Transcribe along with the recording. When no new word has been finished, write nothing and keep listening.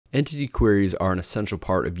Entity queries are an essential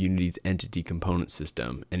part of Unity's entity component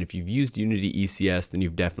system, and if you've used Unity ECS, then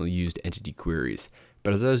you've definitely used entity queries.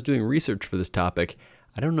 But as I was doing research for this topic,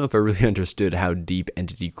 I don't know if I really understood how deep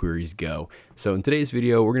entity queries go. So in today's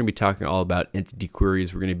video, we're going to be talking all about entity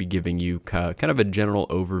queries. We're going to be giving you kind of a general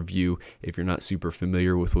overview if you're not super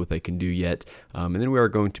familiar with what they can do yet. And then we are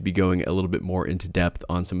going to be going a little bit more into depth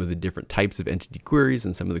on some of the different types of entity queries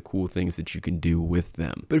and some of the cool things that you can do with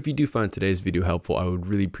them. But if you do find today's video helpful, I would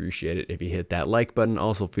really appreciate it if you hit that like button.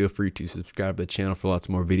 Also, feel free to subscribe to the channel for lots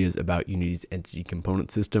more videos about Unity's entity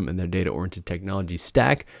component system and their data-oriented technology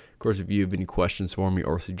stack. Of course, if you have any questions for me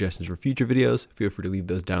or suggestions for future videos, feel free to leave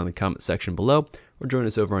those down in the comment section below or join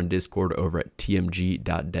us over on Discord over at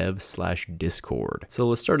tmg.dev/discord. So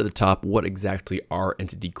let's start at the top. What exactly are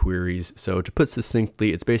entity queries? So to put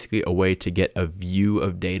succinctly, it's basically a way to get a view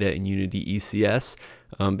of data in Unity ECS.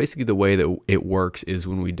 Basically, the way that it works is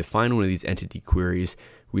when we define one of these entity queries,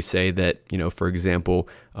 we say that, for example,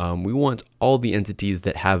 we want all the entities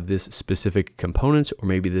that have this specific component or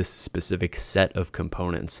maybe this specific set of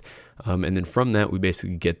components. And then from that, we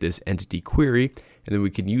basically get this entity query. And then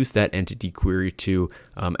we can use that entity query to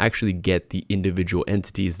actually get the individual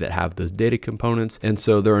entities that have those data components. And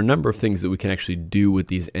so there are a number of things that we can actually do with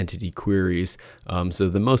these entity queries. So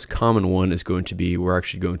the most common one is going to be, we're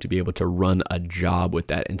actually going to be able to run a job with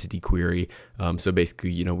that entity query. So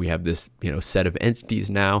basically, we have this, set of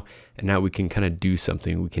entities now, and now we can kind of do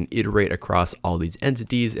something. We can iterate across all these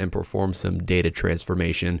entities and perform some data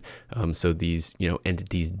transformation. So these,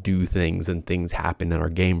 entities do things and things happen in our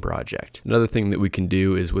game project. Another thing that we can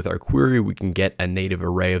do is with our query, we can get a native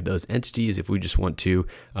array of those entities. If we just want to,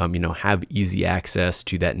 have easy access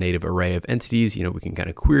to that native array of entities, we can kind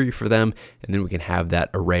of query for them, and then we can have that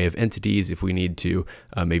array of entities if we need to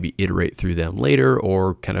maybe iterate through them later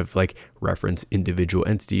or kind of like reference individual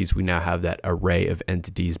entities. We now have that array of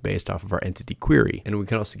entities based off of our entity query. And we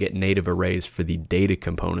can also get native arrays for the data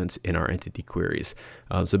components in our entity queries.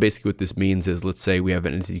 So basically what this means is, let's say we have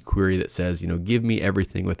an entity query that says, give me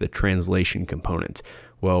everything with a translation component.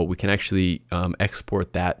 Well, we can actually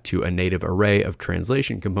export that to a native array of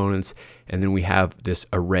translation components, and then we have this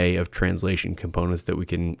array of translation components that we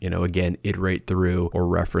can, again, iterate through or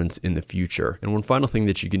reference in the future. And one final thing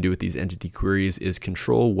that you can do with these entity queries is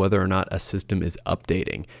control whether or not a system is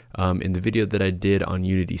updating. In the video that I did on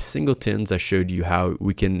Unity singletons, I showed you how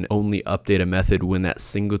we can only update a method when that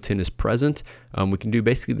singleton is present. We can do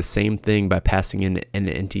basically the same thing by passing in an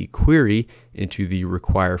entity query into the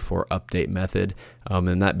require for update method.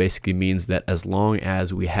 And that basically means that as long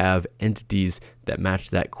as we have entities that match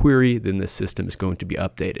that query, then the system is going to be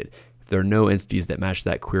updated. If there are no entities that match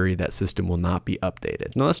that query, that system will not be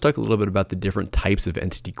updated. Now let's talk a little bit about the different types of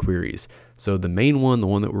entity queries. So the main one, the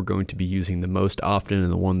one that we're going to be using the most often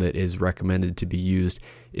and the one that is recommended to be used,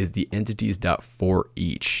 is the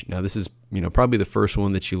Entities.ForEach. Now this is probably the first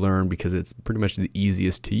one that you learn because it's pretty much the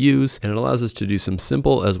easiest to use, and it allows us to do some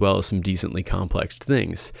simple as well as some decently complex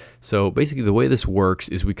things. So basically the way this works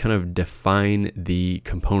is we kind of define the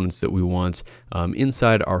components that we want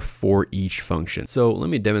inside our ForEach function. So let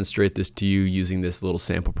me demonstrate this to you using this little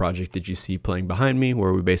sample project that you see playing behind me,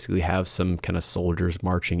 where we basically have some kind of soldiers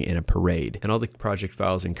marching in a parade. And all the project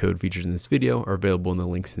files and code features in this video are available in the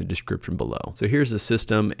links in the description below. So here's the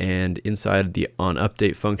system, and inside the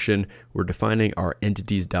onUpdate function, we're defining our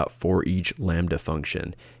Entities.ForEach Lambda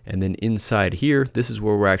function. And then inside here, this is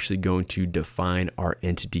where we're actually going to define our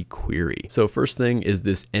entity query. So first thing is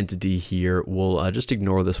this entity here. We'll just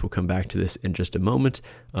ignore this. We'll come back to this in just a moment.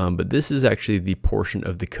 But this is actually the portion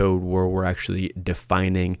of the code where we're actually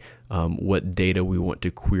defining what data we want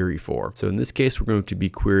to query for. So in this case, we're going to be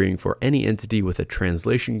querying for any entity with a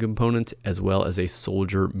translation component as well as a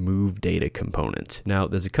soldier move data component. Now,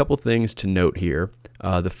 there's a couple things to note here.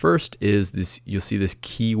 The first is this, you'll see this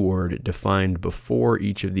keyword defined before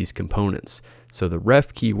each of these components. So the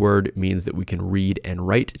ref keyword means that we can read and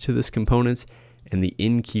write to this component, and the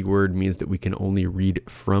in keyword means that we can only read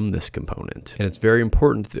from this component. And it's very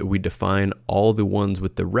important that we define all the ones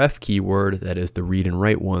with the ref keyword, that is the read and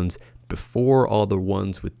write ones, before all the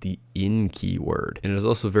ones with the in keyword. And it is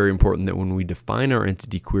also very important that when we define our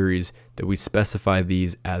entity queries, that we specify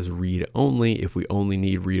these as read only if we only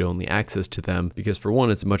need read only access to them, because for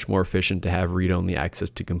one, it's much more efficient to have read only access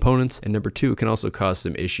to components, and number two, it can also cause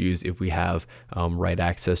some issues if we have write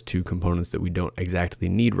access to components that we don't exactly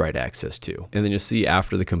need write access to. And then you'll see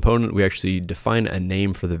after the component, we actually define a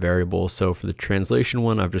name for the variable. So for the translation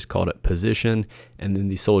one, I've just called it position, and then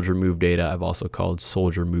the soldier move data, I've also called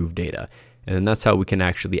soldier move data. And that's how we can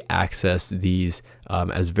actually access these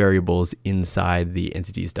as variables inside the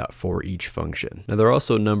Entities.ForEach function. Now, there are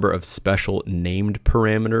also a number of special named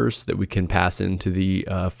parameters that we can pass into the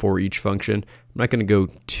for each function. I'm not going to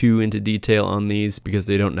go too into detail on these because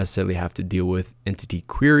they don't necessarily have to deal with entity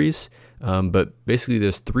queries. But basically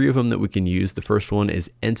there's 3 of them that we can use. The first one is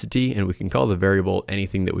entity, and we can call the variable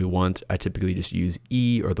anything that we want. I typically just use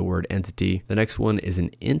E or the word entity. The next one is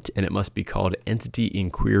an int, and it must be called entity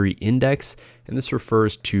in query index. And this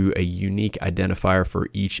refers to a unique identifier for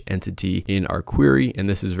each entity in our query. And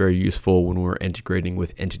this is very useful when we're integrating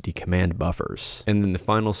with entity command buffers. And then the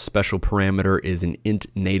final special parameter is an int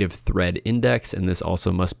native thread index. And this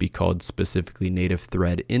also must be called specifically native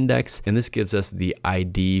thread index. And this gives us the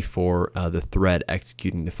ID for the thread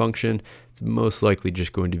executing the function. It's most likely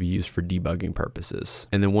just going to be used for debugging purposes.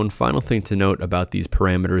 And then one final thing to note about these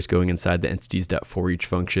parameters going inside the Entities.ForEach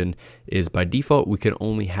function is by default, we can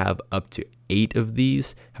only have up to 8 of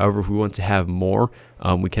these. However, if we want to have more,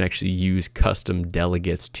 we can actually use custom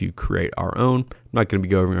delegates to create our own. I'm not going to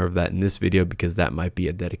be going over that in this video because that might be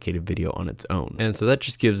a dedicated video on its own. And so that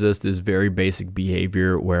just gives us this very basic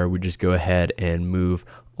behavior where we just go ahead and move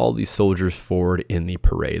all these soldiers forward in the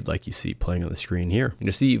parade like you see playing on the screen here. And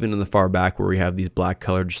you see even in the far back where we have these black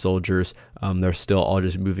colored soldiers, they're still all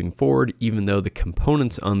just moving forward, even though the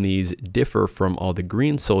components on these differ from all the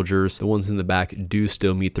green soldiers. The ones in the back do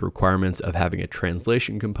still meet the requirements of having a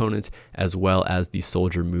translation component as well as the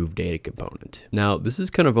soldier move data component. Now, this is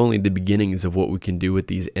kind of only the beginnings of what we can do with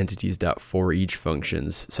these Entities.ForEach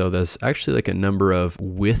functions. So there's actually like a number of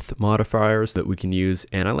width modifiers that we can use,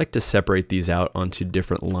 and I like to separate these out onto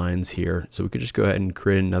different lines here. So we could just go ahead and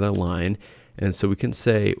create another line. And so we can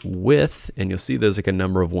say width, and you'll see there's like a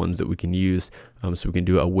number of ones that we can use. So we can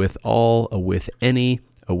do a with all, a with any,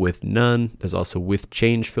 a with none. There's also with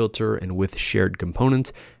change filter and with shared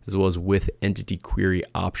component, as well as with entity query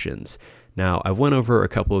options. Now, I've went over a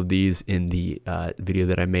couple of these in the video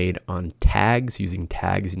that I made on tags, using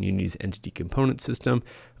tags in Unity's entity component system.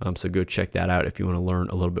 So go check that out if you want to learn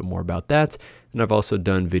a little bit more about that. And I've also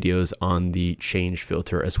done videos on the change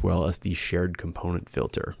filter as well as the shared component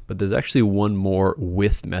filter. But there's actually one more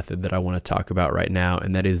with method that I want to talk about right now,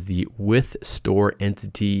 and that is the with store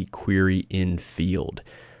entity query in field.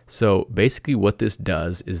 So basically what this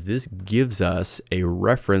does is this gives us a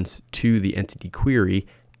reference to the entity query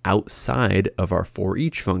outside of our for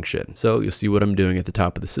each function. So you'll see what I'm doing at the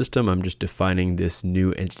top of the system. I'm just defining this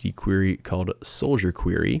new entity query called soldier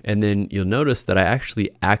query. And then you'll notice that I actually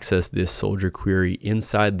access this soldier query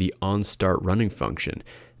inside the onStartRunning function.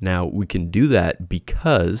 Now we can do that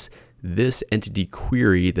because this entity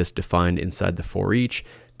query that's defined inside the for each,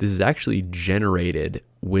 this is actually generated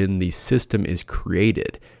when the system is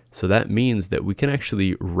created. So that means that we can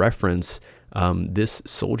actually reference this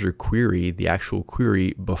soldier query, the actual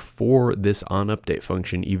query, before this onUpdate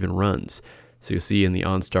function even runs. So you'll see in the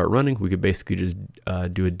onStartRunning, we could basically just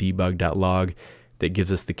do a debug.log that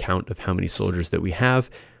gives us the count of how many soldiers that we have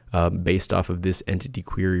based off of this entity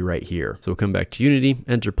query right here. So we'll come back to Unity,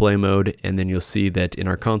 enter play mode, and then you'll see that in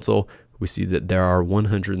our console, we see that there are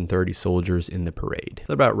 130 soldiers in the parade.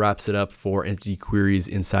 That about wraps it up for entity queries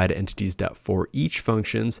inside Entities.ForEach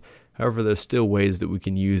functions. However, there's still ways that we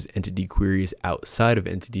can use entity queries outside of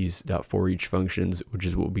Entities.ForEach functions, which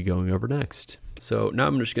is what we'll be going over next. So now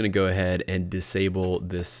I'm just going to go ahead and disable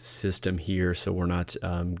this system here so we're not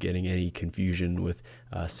getting any confusion with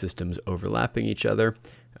systems overlapping each other.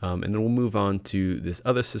 And then we'll move on to this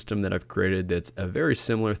other system that I've created that's a very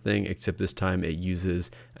similar thing, except this time it uses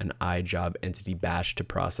an iJob entity bash to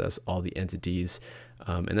process all the entities.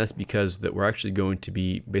 And that's because that we're actually going to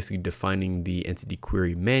be basically defining the entity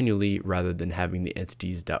query manually rather than having the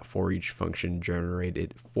Entities.ForEach function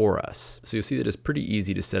generated for us. So you'll see that it's pretty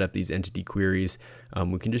easy to set up these entity queries.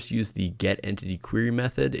 We can just use the getEntityQuery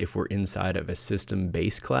method if we're inside of a system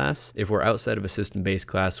base class. If we're outside of a system base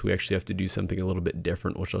class, we actually have to do something a little bit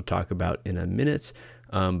different, which I'll talk about in a minute.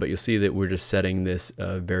 But you'll see that we're just setting this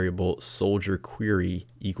variable soldier query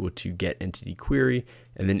equal to getEntityQuery.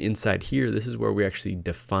 And then inside here, this is where we actually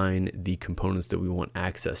define the components that we want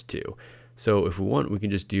access to. So if we want, we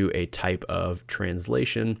can just do a type of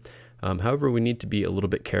translation. However, we need to be a little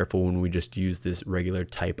bit careful when we just use this regular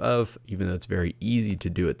type of, even though it's very easy to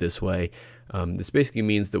do it this way. This basically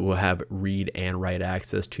means that we'll have read and write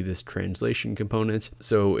access to this translation component.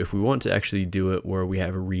 So if we want to actually do it where we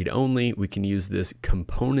have a read only, we can use this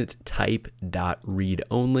component type.read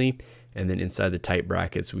only. And then inside the type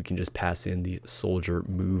brackets, we can just pass in the soldier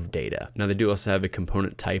move data. Now they do also have a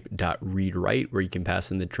component type.read write where you can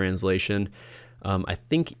pass in the translation. I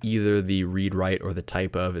think either the read write or the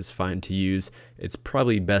type of is fine to use. It's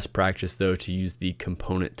probably best practice though to use the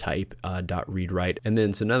component type .read write. And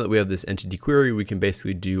then so now that we have this entity query, we can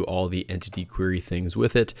basically do all the entity query things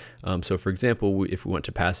with it. So for example, if we want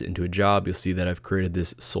to pass it into a job, you'll see that I've created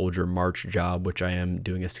this soldier march job, which I am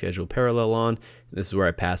doing a schedule parallel on. This is where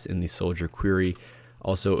I pass in the soldier query.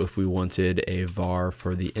 Also, if we wanted a var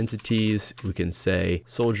for the entities, we can say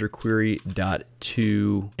soldier query dot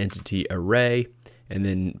to entity array, and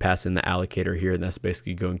then pass in the allocator here, and that's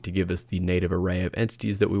basically going to give us the native array of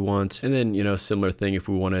entities that we want. And then, similar thing, if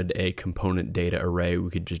we wanted a component data array, we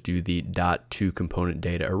could just do the dot to component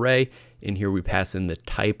data array. In here, we pass in the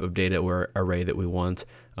type of data or array that we want.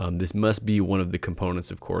 This must be one of the components,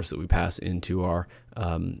 of course, that we pass into our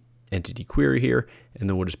entity query here, and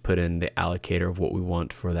then we'll just put in the allocator of what we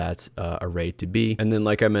want for that array to be. And then,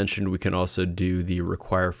 like I mentioned, we can also do the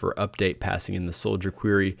require for update passing in the soldier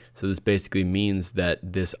query. So this basically means that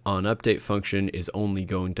this onUpdate function is only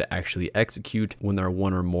going to actually execute when there are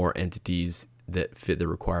one or more entities that fit the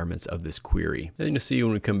requirements of this query. And you'll see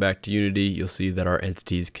when we come back to Unity, you'll see that our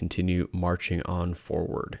entities continue marching on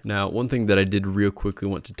forward. Now, one thing that I did real quickly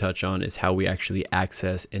want to touch on is how we actually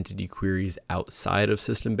access entity queries outside of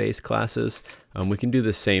system-based classes. We can do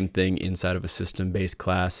the same thing inside of a system-based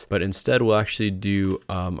class, but instead we'll actually do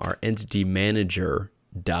our entity manager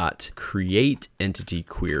dot create entity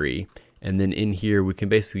query. And then in here, we can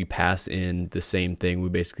basically pass in the same thing. We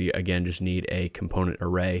basically, again, just need a component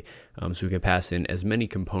array. So we can pass in as many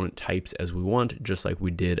component types as we want, just like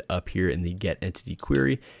we did up here in the get entity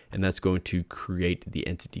query. And that's going to create the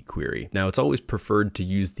entity query. Now, it's always preferred to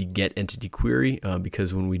use the get entity query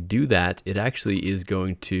because when we do that, it actually is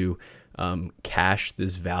going to cache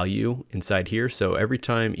this value inside here. So every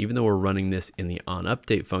time, even though we're running this in the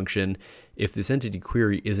onUpdate function, if this entity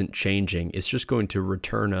query isn't changing, it's just going to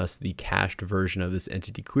return us the cached version of this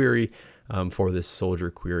entity query for this soldier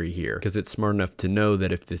query here, because it's smart enough to know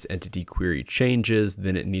that if this entity query changes,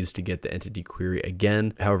 then it needs to get the entity query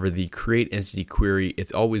again. However, the create entity query,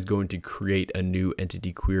 it's always going to create a new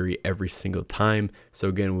entity query every single time. So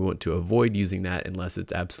again, we want to avoid using that unless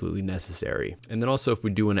it's absolutely necessary. And then also, if we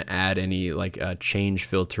do want to add any like change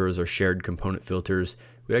filters or shared component filters,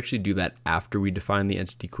 we actually do that after we define the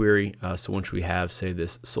entity query. So once we have, say,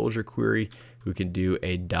 this soldier query, we can do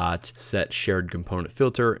a dot set shared component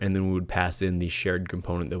filter, and then we would pass in the shared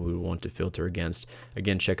component that we would want to filter against.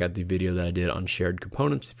 Again, check out the video that I did on shared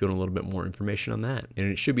components if you want a little bit more information on that.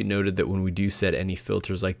 And it should be noted that when we do set any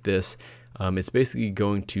filters like this, it's basically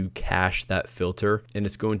going to cache that filter, and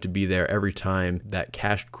it's going to be there every time that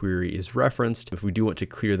cached query is referenced. If we do want to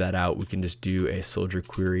clear that out, we can just do a soldier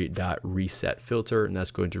query dot reset filter, and that's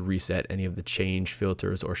going to reset any of the change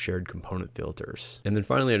filters or shared component filters. And then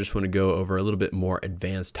finally, I just want to go over a little bit more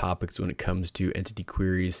advanced topics when it comes to entity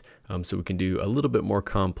queries, so we can do a little bit more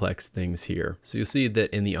complex things here. So you'll see that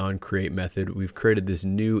in the onCreate method, we've created this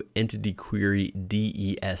new entity query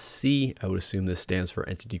DESC. I would assume this stands for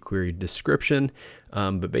entity query description.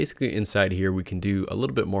 But basically inside here, we can do a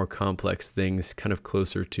little bit more complex things, kind of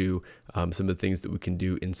closer to some of the things that we can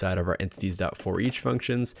do inside of our Entities.ForEach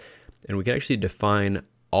functions. And we can actually define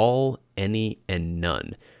all, any, and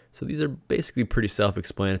none. So these are basically pretty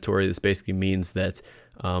self-explanatory. This basically means that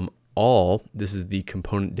all, this is the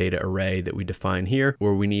component data array that we define here,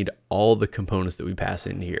 where we need all the components that we pass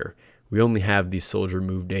in here. We only have the soldier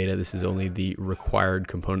move data. This is only the required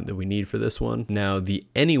component that we need for this one. Now the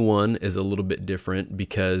anyone is a little bit different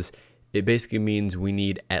because it basically means we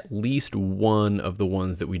need at least one of the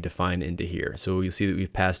ones that we define into here. So you'll see that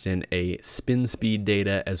we've passed in a spin speed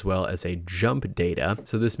data as well as a jump data.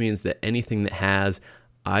 So this means that anything that has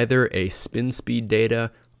either a spin speed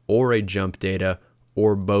data or a jump data,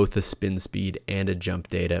 or both a spin speed and a jump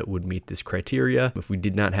data, would meet this criteria. If we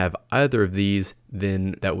did not have either of these,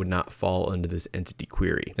 then that would not fall under this entity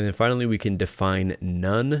query. And then finally, we can define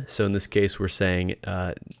none. So in this case, we're saying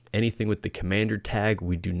anything with the commander tag,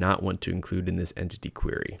 we do not want to include in this entity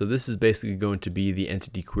query. So this is basically going to be the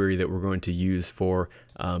entity query that we're going to use for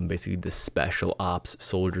basically the special ops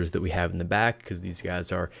soldiers that we have in the back, because these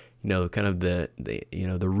guys are, kind of the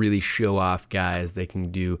really show off guys. They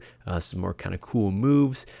can do some more kind of cool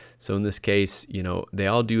moves. So in this case, they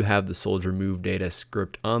all do have the soldier move data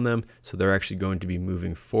script on them. So they're actually going to be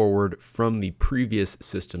moving forward from the previous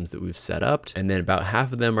systems that we've set up. And then about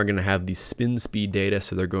half of them are going to have the spin speed data.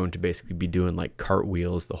 So they're going to basically be doing like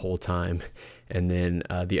cartwheels the whole time. And then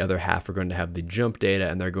the other half are going to have the jump data,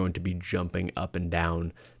 and they're going to be jumping up and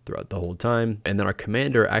down throughout the whole time. And then our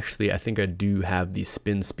commander, actually, I think I do have the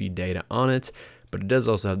spin speed data on it, but it does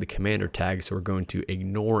also have the commander tag, so we're going to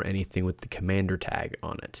ignore anything with the commander tag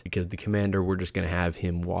on it, because the commander, we're just going to have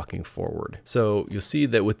him walking forward. So you'll see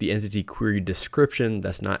that with the entity query description,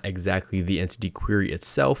 that's not exactly the entity query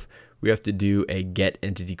itself. We have to do a get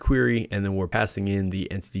entity query, and then we're passing in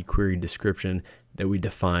the entity query description that we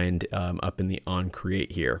defined up in the on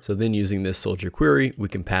create here. So then using this soldier query, we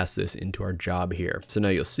can pass this into our job here. So now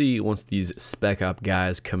you'll see once these spec op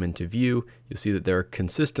guys come into view, you'll see that they're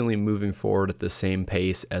consistently moving forward at the same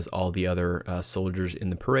pace as all the other soldiers in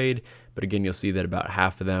the parade. But again, you'll see that about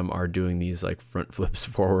half of them are doing these like front flips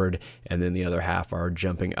forward, and then the other half are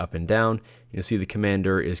jumping up and down. You'll see the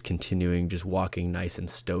commander is continuing just walking nice and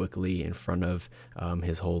stoically in front of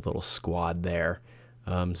his whole little squad there.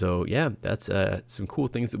 So yeah, that's some cool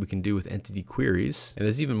things that we can do with entity queries. And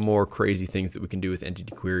there's even more crazy things that we can do with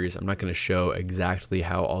entity queries. I'm not going to show exactly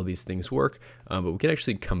how all these things work, but we can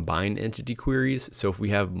actually combine entity queries. So if we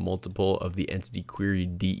have multiple of the entity query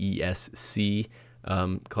DESC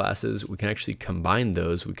classes, we can actually combine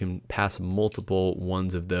those. We can pass multiple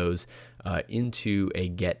ones of those into a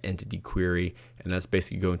get entity query, and that's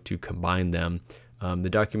basically going to combine them.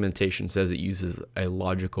 The documentation says it uses a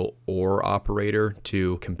logical OR operator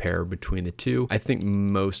to compare between the two. I think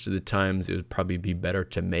most of the times it would probably be better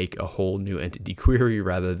to make a whole new entity query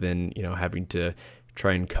rather than, you know, having to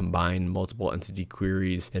try and combine multiple entity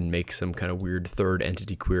queries and make some kind of weird third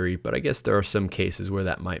entity query, but I guess there are some cases where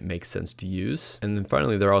that might make sense to use. And then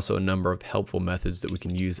finally, there are also a number of helpful methods that we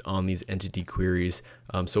can use on these entity queries.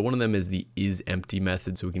 So one of them is the isEmpty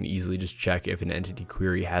method, so we can easily just check if an entity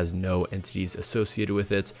query has no entities associated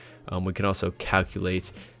with it. We can also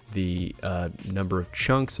calculate the number of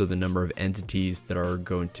chunks, or the number of entities that are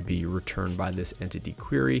going to be returned by this entity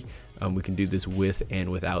query. We can do this with and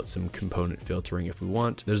without some component filtering if we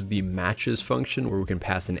want. There's the matches function where we can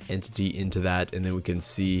pass an entity into that, and then we can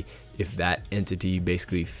see if that entity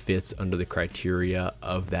basically fits under the criteria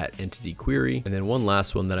of that entity query. And then one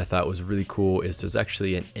last one that I thought was really cool is there's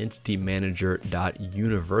actually an entity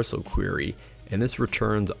manager.universal query, and this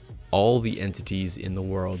returns all the entities in the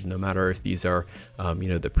world, no matter if these are, you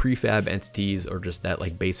know, the prefab entities or just that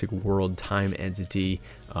like basic world time entity.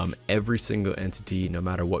 Every single entity, no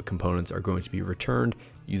matter what components, are going to be returned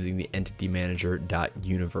using the entity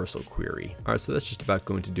manager.universal query. All right, so that's just about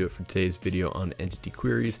going to do it for today's video on entity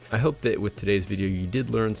queries. I hope that with today's video you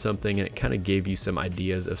did learn something, and it kind of gave you some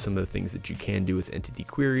ideas of some of the things that you can do with entity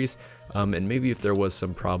queries. And maybe if there was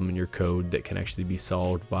some problem in your code that can actually be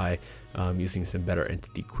solved by using some better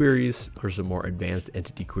entity queries, or some more advanced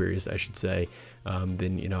entity queries, I should say,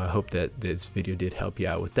 then, you know, I hope that this video did help you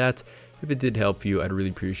out with that. If it did help you, I'd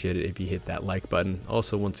really appreciate it if you hit that like button.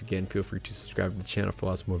 Also, once again, feel free to subscribe to the channel for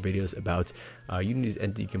lots more videos about Unity's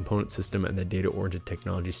entity component system and the data-oriented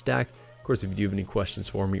technology stack. Of course, if you do have any questions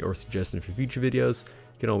for me or suggestions for future videos,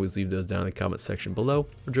 you can always leave those down in the comment section below,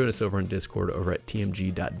 or join us over on Discord over at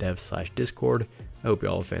tmg.dev/discord. I hope you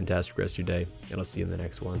all have a fantastic rest of your day, and I'll see you in the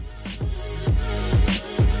next one.